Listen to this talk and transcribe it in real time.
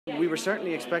We were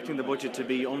certainly expecting the budget to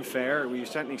be unfair, we were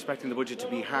certainly expecting the budget to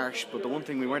be harsh, but the one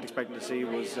thing we weren't expecting to see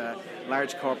was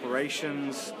large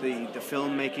corporations, the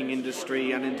filmmaking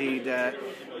industry, and indeed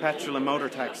petrol and motor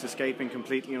tax escaping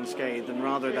completely unscathed, and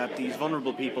rather that these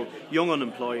vulnerable people, young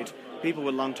unemployed, people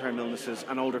with long-term illnesses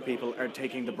and older people are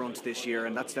taking the brunt this year,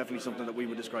 and that's definitely something that we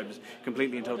would describe as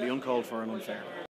completely and totally uncalled for and unfair.